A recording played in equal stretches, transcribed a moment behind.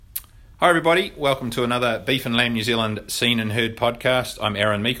Hi everybody, welcome to another Beef and Lamb New Zealand Seen and Heard podcast. I'm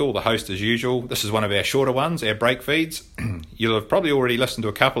Aaron Meikle, the host as usual. This is one of our shorter ones, our break feeds. You'll have probably already listened to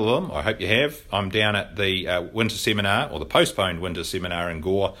a couple of them, I hope you have. I'm down at the winter seminar, or the postponed winter seminar in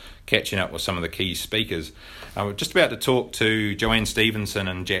Gore, catching up with some of the key speakers. We're just about to talk to Joanne Stevenson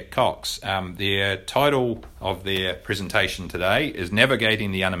and Jack Cox. Their title of their presentation today is Navigating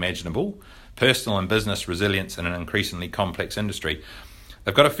the Unimaginable, Personal and Business Resilience in an Increasingly Complex Industry.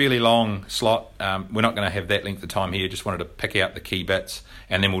 They've got a fairly long slot. We're not going to have that length of time here. Just wanted to pick out the key bits,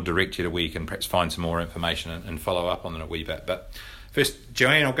 and then we'll direct you to where you can perhaps find some more information and follow up on it a wee bit. But first,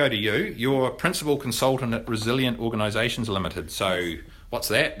 Joanne, I'll go to you. You're a principal consultant at Resilient Organisations Limited. So what's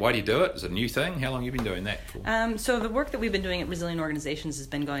that? Why do you do it? Is it a new thing? How long have you been doing that for? So the work that we've been doing at Resilient Organisations has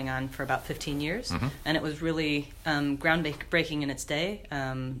been going on for about 15 years, and it was really groundbreaking in its day,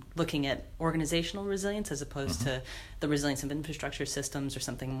 looking at organizational resilience as opposed to the resilience of infrastructure systems or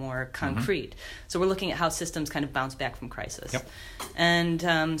something more concrete. So we're looking at how systems kind of bounce back from crisis. Yep. And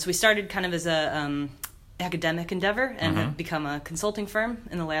so we started kind of as a academic endeavor and have become a consulting firm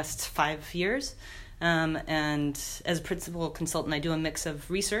in the last 5 years. And as a principal consultant, I do a mix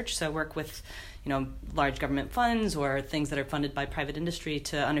of research. So I work with, large government funds or things that are funded by private industry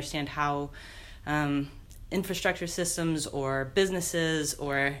to understand how infrastructure systems or businesses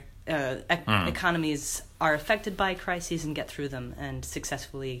or economies are affected by crises and get through them and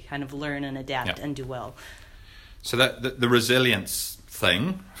successfully kind of learn and adapt and do well. So that the resilience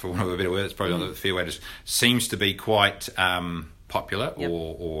thing, for want of a better word, it's probably not the fair way to seems to be quite popular,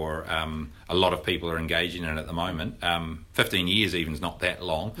 or a lot of people are engaging in it at the moment. 15 years even is not that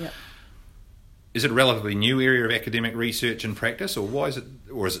long. Yep. Is it a relatively new area of academic research and practice, or is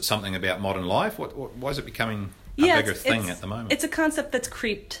it something about modern life? Why is it becoming a bigger thing at the moment? It's a concept that's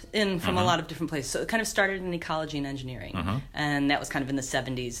creeped in from a lot of different places. So it kind of started in ecology and engineering, and that was kind of in the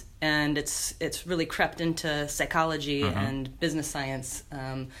 70s. And it's really crept into psychology and business science.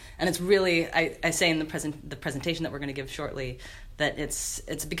 And it's really, I say in the presentation that we're going to give shortly, that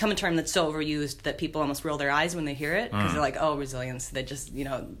it's become a term that's so overused that people almost roll their eyes when they hear it, because they're like, oh, resilience. They just,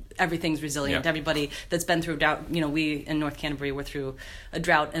 everything's resilient. Yep. Everybody that's been through drought, we in North Canterbury were through a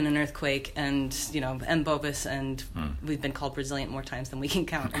drought and an earthquake and, M. bovis, and we've been called resilient more times than we can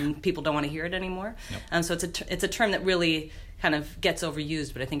count, and people don't want to hear it anymore. Yep. So it's a term that really kind of gets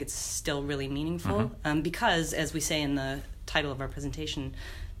overused, but I think it's still really meaningful because, as we say in the title of our presentation,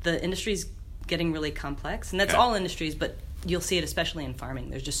 the industry's getting really complex, and that's all industries, but you'll see it especially in farming.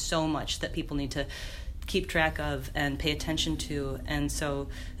 There's just so much that people need to keep track of and pay attention to. And so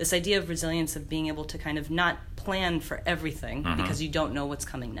this idea of resilience, of being able to kind of not plan for everything because you don't know what's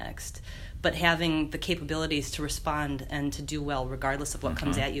coming next, but having the capabilities to respond and to do well regardless of what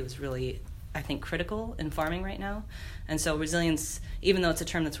comes at you, is really, I think, critical in farming right now. And so resilience, even though it's a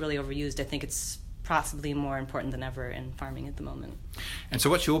term that's really overused, I think it's possibly more important than ever in farming at the moment. And so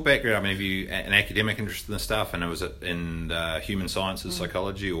what's your background? I mean, have you an academic interest in this stuff, and was it in human sciences,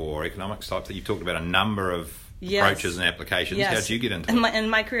 psychology, or economics type that you talked about a number of approaches and applications? Yes. How did you get into it?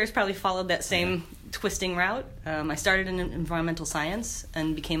 And my career has probably followed that same twisting route. I started in environmental science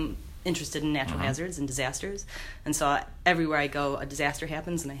and became interested in natural hazards and disasters, and so everywhere I go a disaster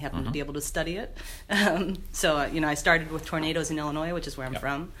happens, and I happen to be able to study it. So I started with tornadoes in Illinois, which is where I'm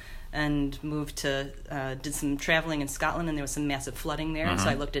from, and moved to did some traveling in Scotland, and there was some massive flooding there. So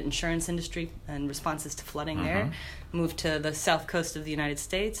I looked at insurance industry and responses to flooding there. Moved to the south coast of the United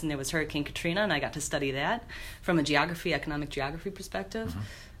States, and there was Hurricane Katrina, and I got to study that from a economic geography perspective.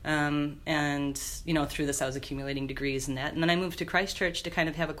 And through this I was accumulating degrees in that, and then I moved to Christchurch to kind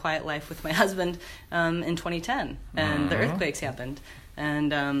of have a quiet life with my husband in 2010, and the earthquakes happened,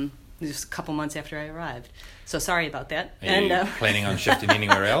 and just a couple months after I arrived. So sorry about that. Are you planning on shifting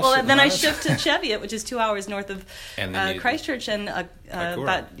anywhere else? Well, then I shifted to Cheviot, which is 2 hours north of Christchurch, and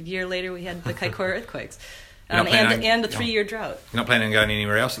about a year later we had the Kaikoura earthquakes. And a 3-year drought. You're not planning on going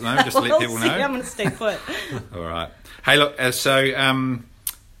anywhere else at the moment, just to let people know? I'm going to stay put. All right. Hey, look,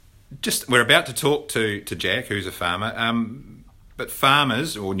 we're about to talk to Jack, who's a farmer, but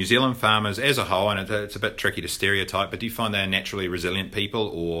farmers, or New Zealand farmers as a whole, and it's a bit tricky to stereotype, but do you find they're naturally resilient people,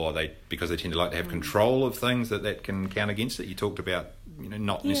 or because they tend to like to have control of things that can count against it? You talked about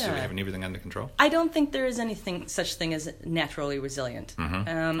not necessarily having everything under control. I don't think there is such thing as naturally resilient.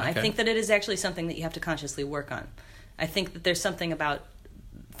 I think that it is actually something that you have to consciously work on. I think that there's something about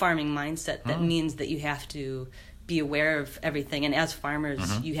farming mindset that means that you have to be aware of everything, and as farmers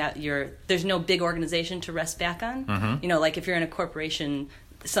there's no big organization to rest back on. Like if you're in a corporation,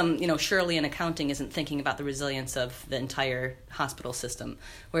 Shirley in accounting isn't thinking about the resilience of the entire hospital system,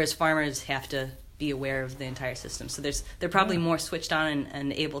 whereas farmers have to be aware of the entire system. So they're probably more switched on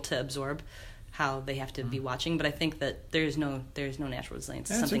and able to absorb how they have to be watching. But I think that there's no natural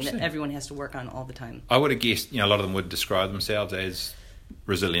resilience. It's something that everyone has to work on all the time. I would have guessed, a lot of them would describe themselves as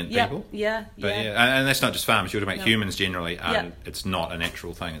resilient people. Yeah. And that's not just farmers. You're talking about humans generally. It's not a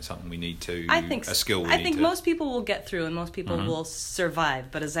natural thing. It's something we need to. I think a skill. I think most people will get through, and most people will survive.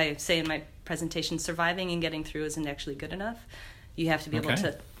 But as I say in my presentation, surviving and getting through isn't actually good enough. You have to be able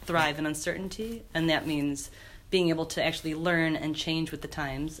to thrive in uncertainty, and that means being able to actually learn and change with the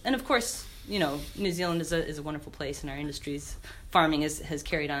times. And of course, New Zealand is a wonderful place, and our industries, farming has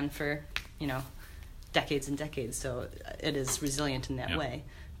carried on for decades and decades, so it is resilient in that way.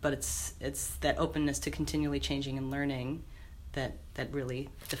 But it's that openness to continually changing and learning that really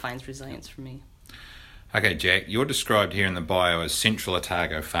defines resilience for me. Okay, Jack, you're described here in the bio as Central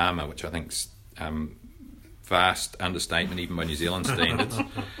Otago farmer, which I think's vast understatement even by New Zealand standards.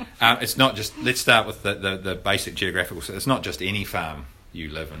 It's not just, let's start with the basic geographical, it's not just any farm you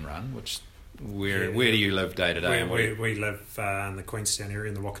live and run, where do you live day to day? We live in the Queenstown area,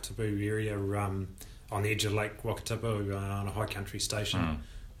 in the Wakatipu area, on the edge of Lake Wakatipu, on a high country station,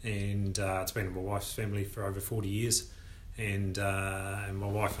 and it's been in my wife's family for over 40 years, and my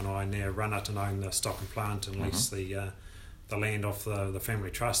wife and I now run it and own the stock and plant and lease the land off the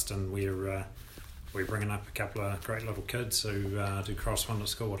family trust, and we're bringing up a couple of great little kids who do correspondence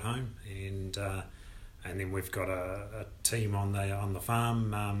school at home, and then we've got a team on the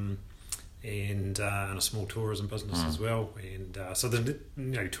farm, and a small tourism business as well, and so there's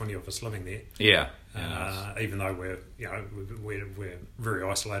 20 of us living there. Even though we're very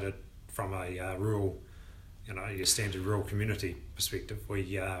isolated from a rural, your standard rural community perspective,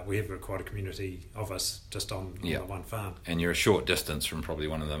 we have quite a community of us just on the one farm. And you're a short distance from probably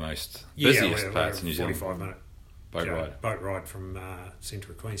one of the most busiest parts of New Zealand. 45-minute boat ride from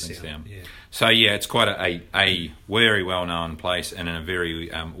central Queenstown. So it's quite a very well known place, and in a very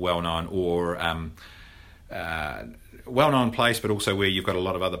well known place, but also where you've got a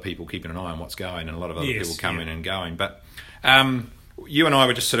lot of other people keeping an eye on what's going, and a lot of other people coming and going. But you and I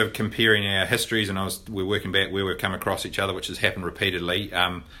were just sort of comparing our histories, and we're working back where we've come across each other, which has happened repeatedly.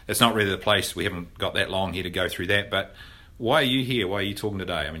 It's not really the place, we haven't got that long here to go through that, but why are you here? Why are you talking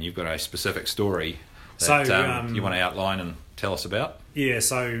today? I mean, you've got a specific story that you want to outline and tell us about?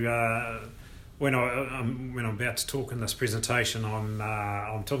 So when I'm about to talk in this presentation,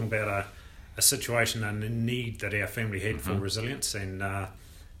 I'm talking about a situation and a need that our family had for resilience, and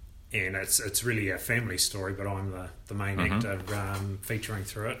it's really a family story, but I'm the main actor featuring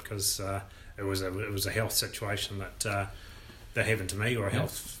through it, because it was a health situation that happened to me, or a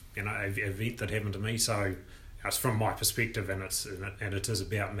health event that happened to me. So it's from my perspective, and it is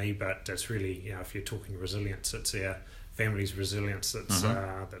about me, but it's really, if you're talking resilience, it's our family's resilience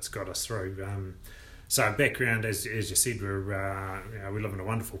that's got us through. So background, as you said, we live in a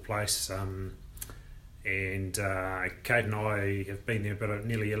wonderful place, and Kate and I have been there about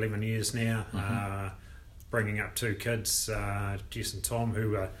nearly 11 years now, bringing up two kids, Jess and Tom,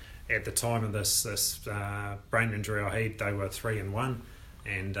 who were, at the time of this brain injury I had, they were 3 and 1.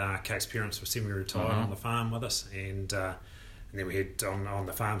 And Kate's parents were semi-retired on the farm with us, and then we had on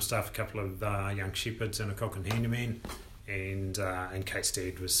the farm staff a couple of young shepherds and a cook and handyman, and Kate's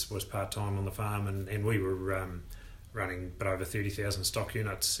dad was part-time on the farm, and we were running a bit over 30,000 stock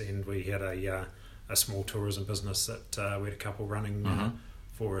units, and we had a small tourism business that we had a couple running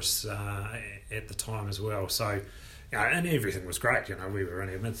for us at the time as well. So, and everything was great. We were in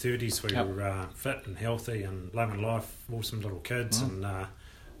our mid-30s. We were fit and healthy and loving life, awesome little kids, and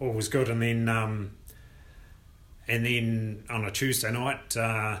all was good. And then on a Tuesday night,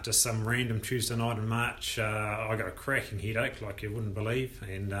 just some random Tuesday night in March, I got a cracking headache like you wouldn't believe,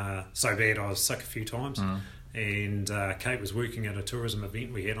 and so bad I was sick a few times. And Kate was working at a tourism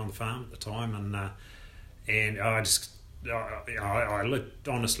event we had on the farm at the time, and I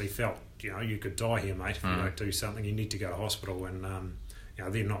honestly felt, you could die here, mate, if you don't do something. You need to go to hospital, and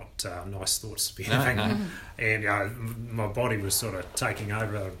they're not nice thoughts to be having. And my body was sort of taking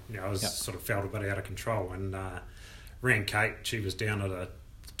over. I was sort of felt a bit out of control, and rang Kate. She was down at a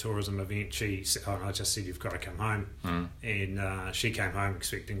tourism event. I just said, you've got to come home, and she came home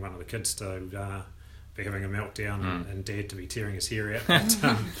expecting one of the kids to be having a meltdown and Dad to be tearing his hair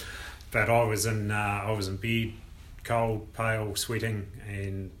out. But I was in bed, cold, pale, sweating,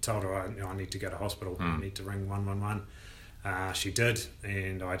 and told her I need to go to hospital. I need to ring 111. She did,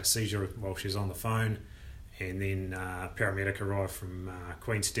 and I had a seizure while she was on the phone, and then a paramedic arrived from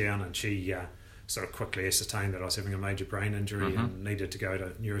Queenstown, and she sort of quickly ascertained that I was having a major brain injury and needed to go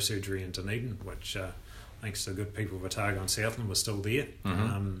to neurosurgery in Dunedin, which thanks to the good people of Otago and Southland was still there.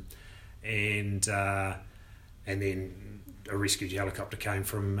 and then a rescue helicopter came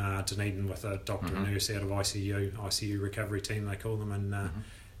from Dunedin with a doctor and nurse out of ICU recovery team they call them,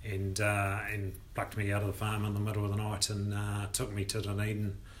 and plucked me out of the farm in the middle of the night and took me to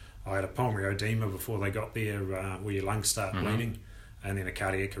Dunedin. I had a pulmonary edema before they got there, where your lungs start bleeding, and then a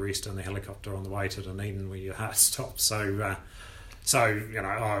cardiac arrest in the helicopter on the way to Dunedin where your heart stops. So you know,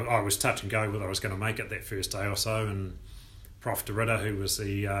 I was touch and go whether I was going to make it that first day or so. And Prof. DeRitter, who was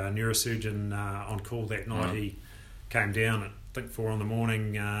the neurosurgeon on call that night, he came down at I think 4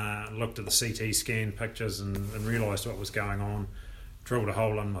 a.m, looked at the CT scan pictures and realised what was going on, drilled a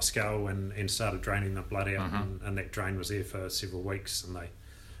hole in my skull and started draining the blood out, and that drain was there for several weeks. And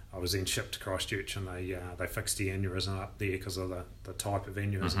I was then shipped to Christchurch, and they fixed the aneurysm up there because of the type of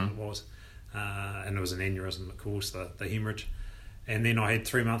aneurysm it was, and it was an aneurysm that caused the haemorrhage. And then I had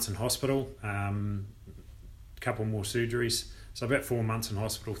 3 months in hospital, a couple more surgeries, so about 4 months in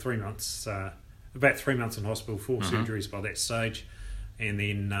hospital, 3 months, about 3 months in hospital, 4 surgeries by that stage, and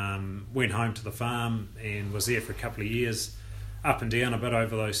then went home to the farm and was there for a couple of years, up and down a bit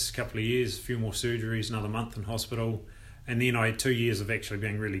over those couple of years, a few more surgeries, another month in hospital. And then I had 2 years of actually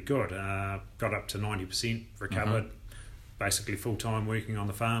being really good. Got up to 90% recovered, basically full-time working on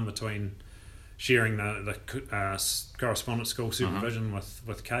the farm between sharing the correspondence school supervision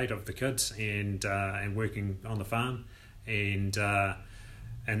with Kate of the kids and working on the farm. And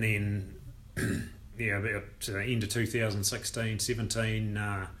then, about the end of 2016,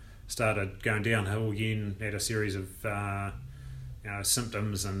 17, started going downhill again, had a series of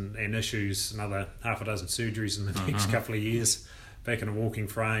symptoms and issues, another half a dozen surgeries in the next couple of years, back in a walking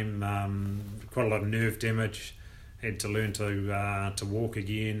frame, quite a lot of nerve damage, had to learn to walk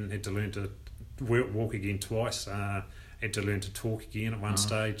again, had to learn to walk again twice, had to learn to talk again at one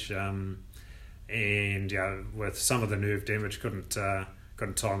stage, and with some of the nerve damage couldn't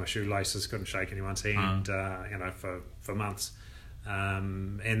tie my shoelaces, couldn't shake anyone's hand, for months,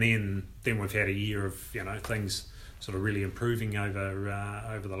 and then we've had a year of things sort of really improving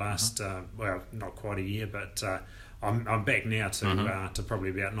over the last well, not quite a year, but I'm back now to probably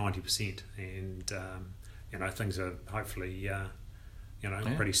about 90%, and things are hopefully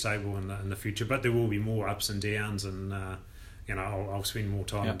pretty stable in the future, but there will be more ups and downs, and I'll spend more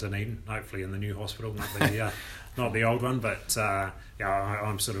time in Dunedin, hopefully in the new hospital, not the old one, but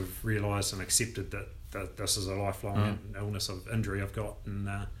I'm sort of realised and accepted that this is a lifelong illness of injury I've got, and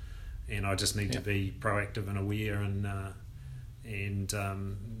I just need to be proactive and aware, and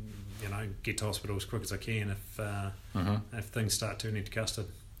get to hospital as quick as I can if things start turning to custard.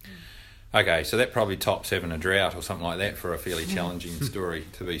 Okay, so that probably tops having a drought or something like that for a fairly challenging story,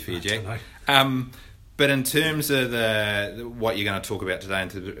 to be fair, Jack. But in terms of what you're going to talk about today,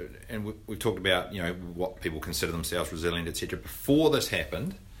 and we've talked about what people consider themselves resilient, etc. Before this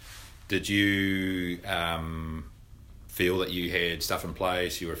happened, did you feel that you had stuff in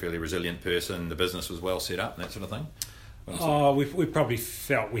place, you were a fairly resilient person, the business was well set up and that sort of thing? We probably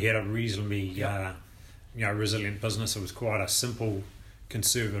felt we had a reasonably resilient business. It was quite a simple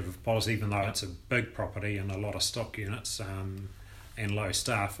conservative policy, even though it's a big property and a lot of stock units and low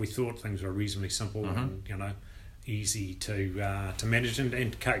staff. We thought things were reasonably simple and easy to manage.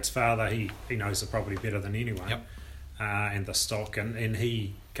 And Kate's father, he knows the property better than anyone, and the stock, and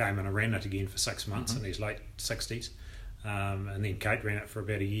he came in and ran it again for 6 months in his late 60s. And then Kate ran it for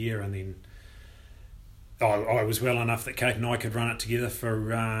about a year, and then I was well enough that Kate and I could run it together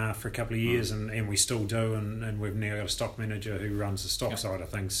for a couple of years, and we still do, and we've now got a stock manager who runs the stock side of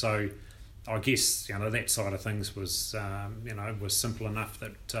things. So I guess that side of things was was simple enough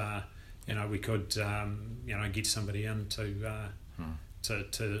that we could get somebody in to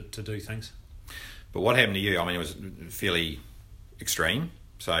do things. But what happened to you? I mean, it was fairly extreme.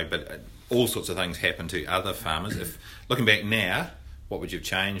 So, but all sorts of things happen to other farmers. If looking back now, what would you have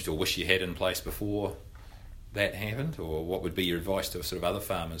changed or wish you had in place before that happened, or what would be your advice to sort of other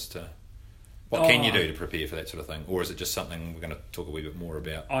farmers what can you do to prepare for that sort of thing, or is it just something we're going to talk a wee bit more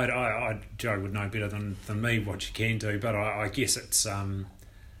about? Joe would know better than me what you can do, but I guess it's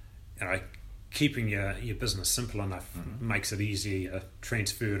keeping your business simple enough makes it easier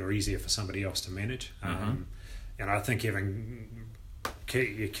transferred or easier for somebody else to manage. I think having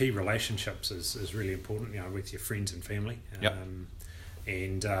your key relationships is really important, with your friends and family,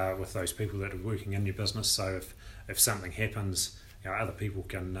 and with those people that are working in your business. So if something happens, other people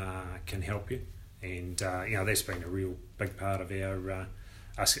can help you, and that's been a real big part of our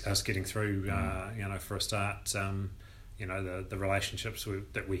us getting through. For a start, the relationships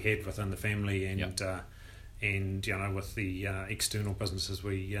that we had within the family, and with the external businesses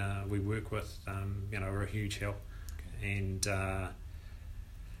we work with, are a huge help. Okay. And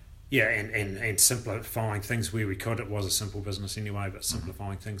Yeah, and simplifying things where we could. It was a simple business anyway, but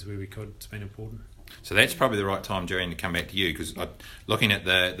simplifying things where we could has been important. So that's probably the right time, Julian, to come back to you, because looking at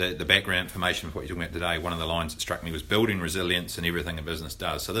the background information of what you're talking about today, one of the lines that struck me was building resilience in everything a business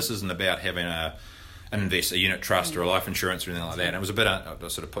does. So this isn't about having a unit trust or a life insurance or anything like that. And it was a bit, I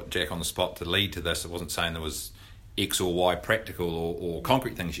sort of put Jack on the spot to lead to this. It wasn't saying there was X or Y practical or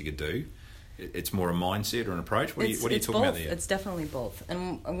concrete things you could do. It's more a mindset or an approach. What are you talking both. about there? It's definitely both.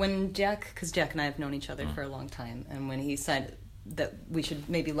 And when because Jack and I have known each other for a long time, and when he said that we should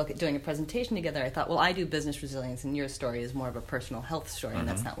maybe look at doing a presentation together, I thought, well, I do business resilience, and your story is more of a personal health story, and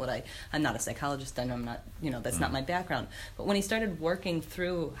that's not what I'm not a psychologist, and I'm not, that's not my background. But when he started working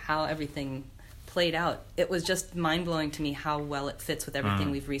through how everything played out, it was just mind-blowing to me how well it fits with everything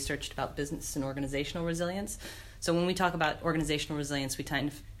we've researched about business and organizational resilience. So when we talk about organizational resilience, we kind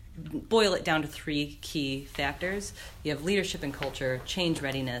of boil it down to 3 key factors. You have leadership and culture, change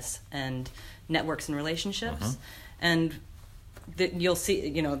readiness, and networks and relationships. And you'll see,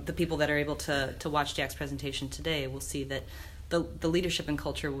 the people that are able to watch Jack's presentation today will see that the leadership and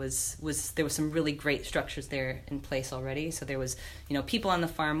culture was there was some really great structures there in place already. So there was, people on the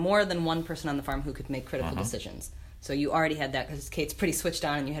farm, more than one person on the farm who could make critical decisions. So you already had that, because Kate's pretty switched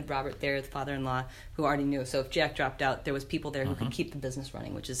on, and you had Robert there, the father-in-law, who already knew. So if Jack dropped out, there was people there who could keep the business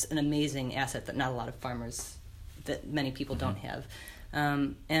running, which is an amazing asset that not a lot of farmers, that many people don't have.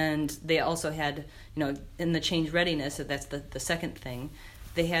 And they also had, in the change readiness, so that's the second thing,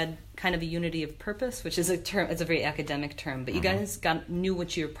 they had kind of a unity of purpose, which is a term, it's a very academic term, but you guys knew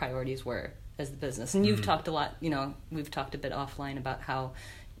what your priorities were as the business. And you've talked a lot, we've talked a bit offline about how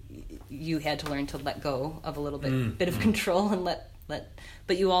you had to learn to let go of a little bit of control and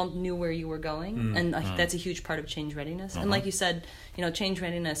but you all knew where you were going, and that's a huge part of change readiness. And like you said, change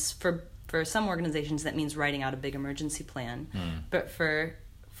readiness for some organizations that means writing out a big emergency plan, but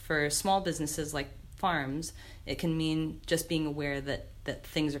for small businesses like farms, it can mean just being aware that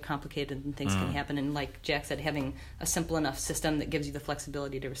things are complicated and things can happen, and like Jack said, having a simple enough system that gives you the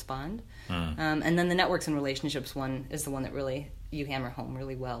flexibility to respond. And then the networks and relationships one is the one that really you hammer home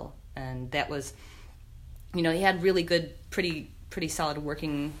really well, and that was, you had really good, pretty solid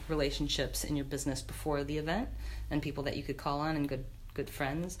working relationships in your business before the event, and people that you could call on, and good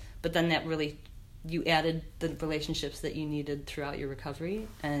friends. But then that really, you added the relationships that you needed throughout your recovery,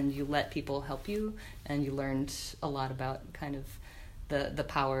 and you let people help you, and you learned a lot about kind of the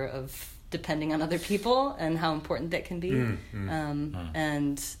power of depending on other people and how important that can be.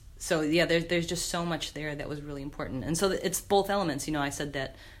 And so, yeah, there's just so much there that was really important. And so it's both elements. I said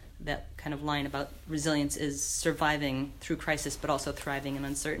that kind of line about resilience is surviving through crisis, but also thriving in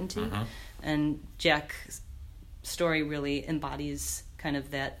uncertainty. And Jack's story really embodies kind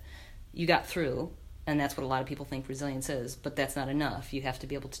of that you got through, and that's what a lot of people think resilience is, but that's not enough. You have to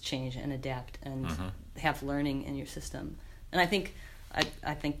be able to change and adapt and have learning in your system. And I think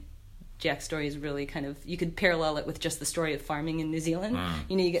Jack's story is really kind of, you could parallel it with just the story of farming in New Zealand.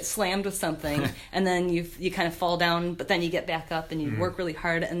 You get slammed with something, and then you kind of fall down, but then you get back up and you work really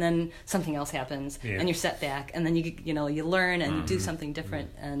hard, and then something else happens, and you're set back, and then you learn and you do something different,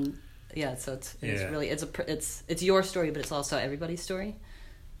 and so it's really it's your story, but it's also everybody's story.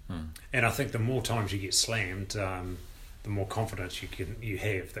 And I think the more times you get slammed, the more confidence you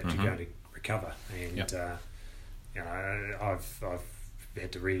have that you're going to recover. And I've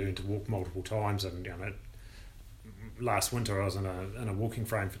had to relearn to walk multiple times, and last winter I was in a walking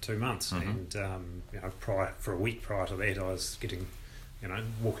frame for 2 months, and for a week prior to that I was getting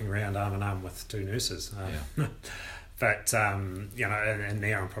walking around arm in arm with 2 nurses. But and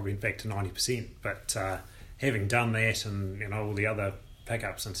now I'm probably back to 90%. But having done that, and all the other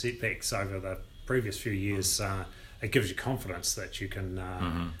pickups and setbacks over the previous few years, it gives you confidence that you can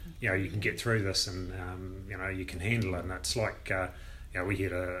you can get through this, and you can handle it. And it's like we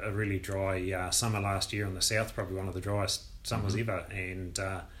had a really dry summer last year in the south, probably one of the driest summers ever,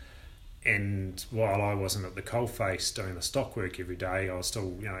 and while I wasn't at the coalface doing the stock work every day, I was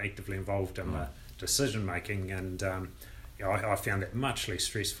still actively involved in the decision making, and I found that much less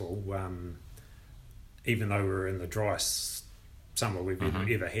stressful, even though we were in the driest summer we've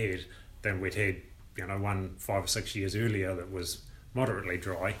ever had, than we'd had one 5 or 6 years earlier that was moderately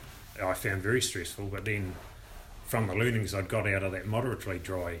dry. I found very stressful, but then from the learnings I'd got out of that moderately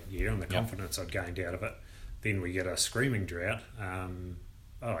dry year and the confidence I'd gained out of it, then we get a screaming drought.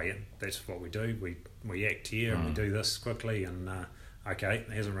 That's what we do. We act here and we do this quickly, and okay,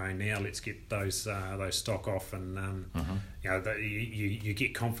 it hasn't rained now, let's get those stock off, and you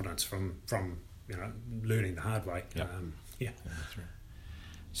get confidence from learning the hard way. That's right.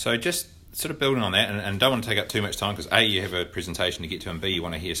 So just sort of building on that, and don't want to take up too much time because A, you have a presentation to get to, and B, you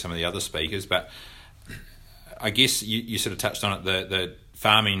want to hear some of the other speakers. But I guess you sort of touched on it. The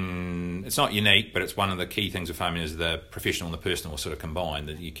farming, it's not unique, but it's one of the key things of farming is the professional and the personal sort of combined.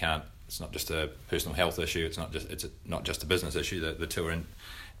 That you can't. It's not just a personal health issue. It's not just a business issue. The two are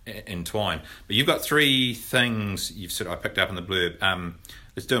entwined. But you've got three things I picked up in the blurb.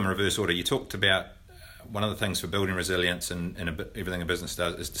 Let's do them in reverse order. You talked about one of the things for building resilience and everything a business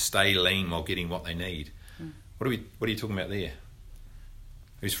does is to stay lean while getting what they need. What are you talking about there?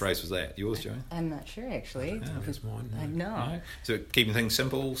 Whose phrase was that? Yours, Joe? I'm not sure, actually. That was mine. I know. No? So keeping things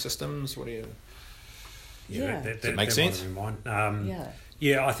simple, systems, what do you... Yeah, Does it make sense?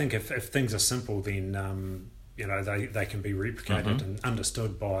 Yeah, I think if things are simple, then they can be replicated and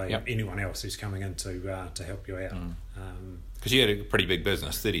understood by anyone else who's coming in to help you out. Because you had a pretty big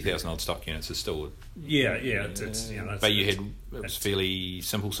business, 30,000 odd stock units is still... But it was fairly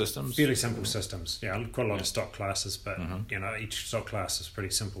simple systems? Fairly simple systems, quite a lot of stock classes, but each stock class is pretty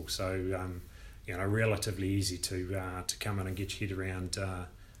simple, so relatively easy to come in and get your head around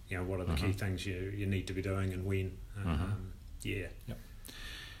what are the key things you need to be doing and when. Yep.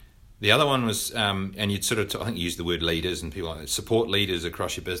 The other one was, and you'd sort of, I think you used the word leaders and people like that, support leaders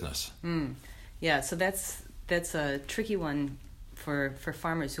across your business. Yeah, so that's a tricky one for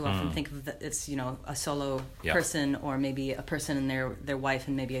farmers who often think of it's a solo person or maybe a person and their wife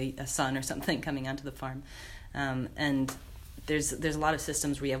and maybe a son or something coming onto the farm, and there's a lot of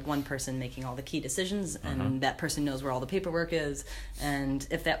systems where you have one person making all the key decisions and that person knows where all the paperwork is, and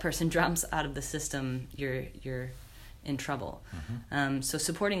if that person drops out of the system, you're in trouble. So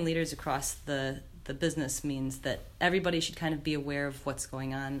supporting leaders across the business means that everybody should kind of be aware of what's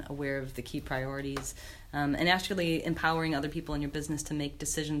going on, aware of the key priorities, and actually empowering other people in your business to make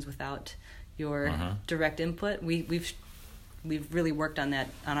decisions without your direct input. We've really worked on that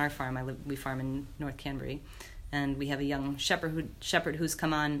on our farm. We farm in North Canterbury, and we have a young shepherd who's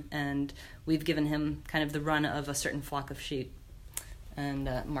come on, and we've given him kind of the run of a certain flock of sheep. And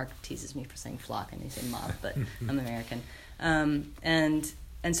Mark teases me for saying flock, and he say mob, but I'm American.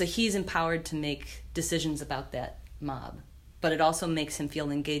 And so he's empowered to make decisions about that mob, but it also makes him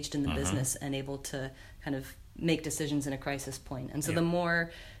feel engaged in the business and able to kind of make decisions in a crisis point. And so the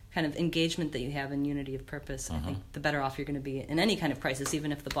more kind of engagement that you have in unity of purpose, I think the better off you're going to be in any kind of crisis,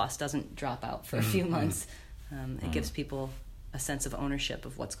 even if the boss doesn't drop out for a few months. It gives people a sense of ownership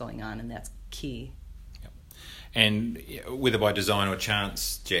of what's going on, and that's key. And whether by design or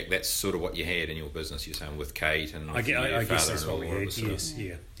chance, Jack, that's sort of what you had in your business, you're saying, with Kate and I guess that's what we had, yes,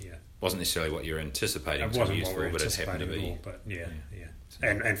 yeah. Wasn't necessarily what you were anticipating it to wasn't be useful, what but it happened to be. All, but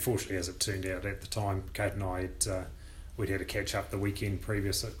And fortunately, as it turned out at the time, Kate and I, we'd had a catch-up the weekend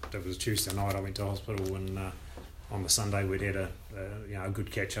previous. It was Tuesday night, I went to hospital, and on the Sunday we'd had a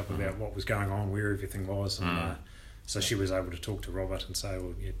good catch-up about what was going on, where everything was, and so she was able to talk to Robert and say,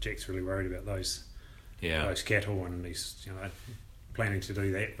 well, Jack's really worried about those cattle, and he's planning to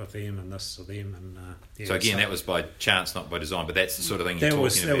do that with them and this or them, and so again, that was by chance, not by design, but that's the sort of thing you're talking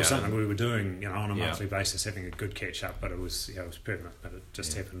about. That was something we were doing, on a monthly basis, having a good catch up, but it was permanent, but it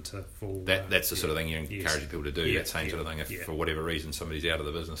just happened to fall. That's the sort of thing you encourage people to do. That same sort of thing. If for whatever reason somebody's out of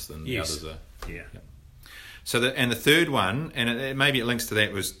the business, then the others are. So the third one, and maybe it links to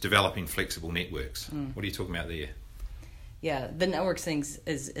that, was developing flexible networks. What are you talking about there? Yeah, the networks things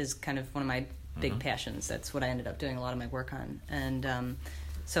is kind of one of my big passions. That's what I ended up doing a lot of my work on. And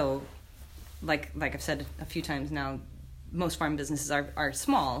so like I've said a few times now, most farm businesses are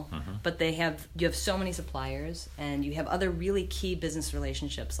small, but you have so many suppliers, and you have other really key business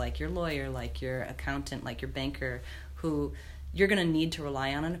relationships, like your lawyer, like your accountant, like your banker, who you're going to need to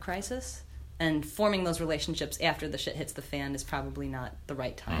rely on in a crisis. And forming those relationships after the shit hits the fan is probably not the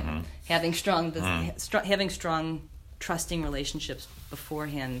right time. Having strong trusting relationships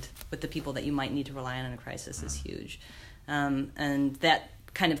beforehand with the people that you might need to rely on in a crisis is huge. And that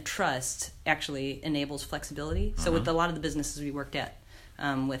kind of trust actually enables flexibility. So with a lot of the businesses we worked at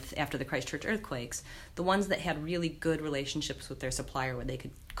with after the Christchurch earthquakes, the ones that had really good relationships with their supplier, where they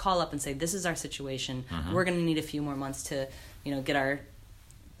could call up and say, this is our situation, we're going to need a few more months to get our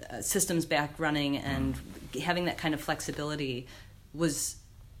systems back running, and having that kind of flexibility was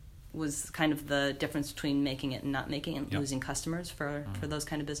kind of the difference between making it and not making it, and losing customers for those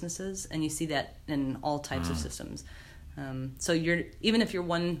kind of businesses. And you see that in all types of systems. So even if you're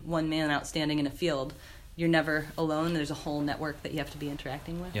one man outstanding in a field, you're never alone. There's a whole network that you have to be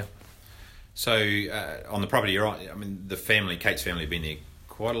interacting with. Yeah. So on the property, you're right. I mean, Kate's family, have been there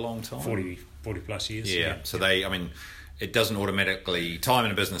quite a long time. 40 plus years. Yeah. So it doesn't automatically, time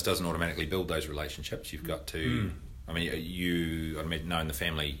in a business doesn't automatically build those relationships. You've got to I mean, I mean, knowing the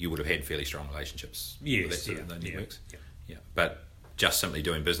family, you would have had fairly strong relationships. Yes, with that sort of the networks. Yeah. Yeah, but just simply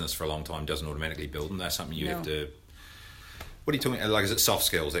doing business for a long time doesn't automatically build them. That's something you have to. What are you talking? Like, is it soft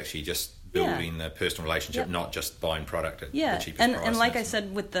skills? Actually, just building the personal relationship, not just buying product at the cheapest price. And like I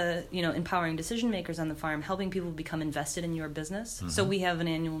said, with the empowering decision makers on the farm, helping people become invested in your business. Mm-hmm. So we have an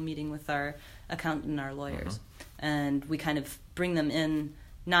annual meeting with our accountant and our lawyers, and we kind of bring them in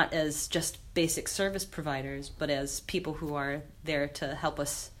not as just basic service providers, but as people who are there to help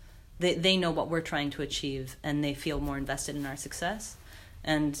us. They know what we're trying to achieve, and they feel more invested in our success.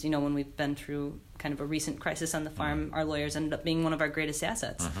 And, when we've been through kind of a recent crisis on the farm, our lawyers ended up being one of our greatest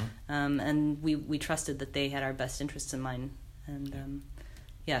assets. And we trusted that they had our best interests in mind. And,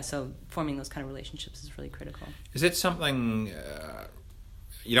 so forming those kind of relationships is really critical. Is that something...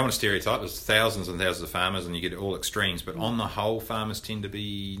 you don't want to stereotype. There's thousands and thousands of farmers, and you get all extremes. But on the whole, farmers tend to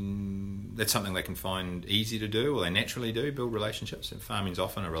be... That's something they can find easy to do, or they naturally do, build relationships. And farming's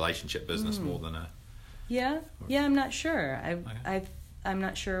often a relationship business more than a... Yeah, I'm not sure. I'm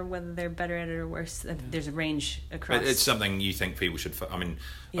not sure whether they're better at it or worse. There's a range across. But it's something you think people should... I mean,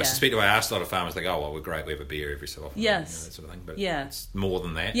 I suspect if I asked a lot of farmers, they go, "Oh, well, we're great. We have a beer every so often." Yes. That sort of thing. But it's more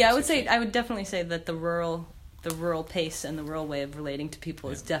than that. Yeah, I would definitely say that the rural pace and the rural way of relating to people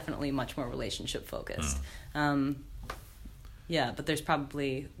is definitely much more relationship focused. But there's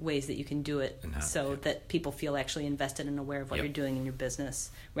probably ways that you can do it that people feel actually invested and aware of what you're doing in your business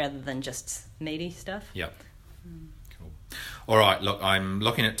rather than just matey stuff. Yep. Cool. All right, look, I'm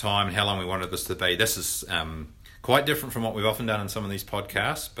looking at time and how long we wanted this to be. This is quite different from what we've often done in some of these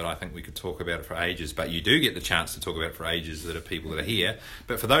podcasts, but I think we could talk about it for ages. But you do get the chance to talk about it for ages that are people that are here.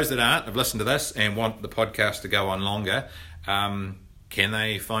 But for those that aren't, have listened to this and want the podcast to go on longer, can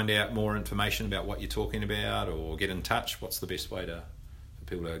they find out more information about what you're talking about or get in touch? What's the best way for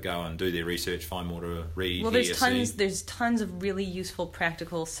people to go and do their research, find more to read? Well, there's tons of really useful,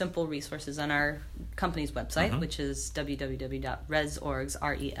 practical, simple resources on our company's website, which is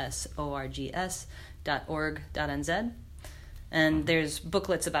resorgs.org.nz. And there's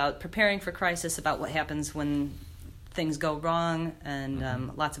booklets about preparing for crisis, about what happens when things go wrong,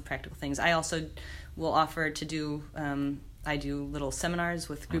 and lots of practical things. I also will offer to do... I do little seminars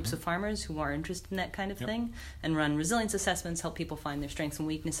with groups of farmers who are interested in that kind of thing, and run resilience assessments, help people find their strengths and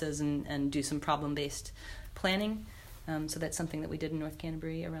weaknesses, and do some problem-based planning. So that's something that we did in North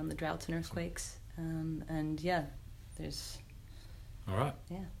Canterbury around the droughts and earthquakes. There's... All right.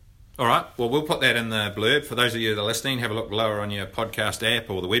 Yeah. All right. Well, we'll put that in the blurb. For those of you that are listening, have a look below on your podcast app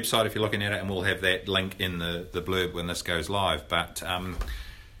or the website if you're looking at it, and we'll have that link in the blurb when this goes live. But...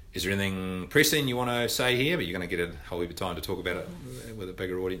 is there anything pressing you want to say here? But you're going to get a whole heap of time to talk about it with a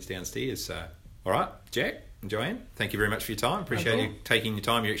bigger audience downstairs. So, all right, Jack and Joanne, thank you very much for your time. Appreciate you taking your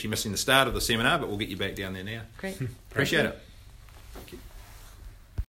time. You're actually missing the start of the seminar, but we'll get you back down there now. Great. Appreciate it. Thank you.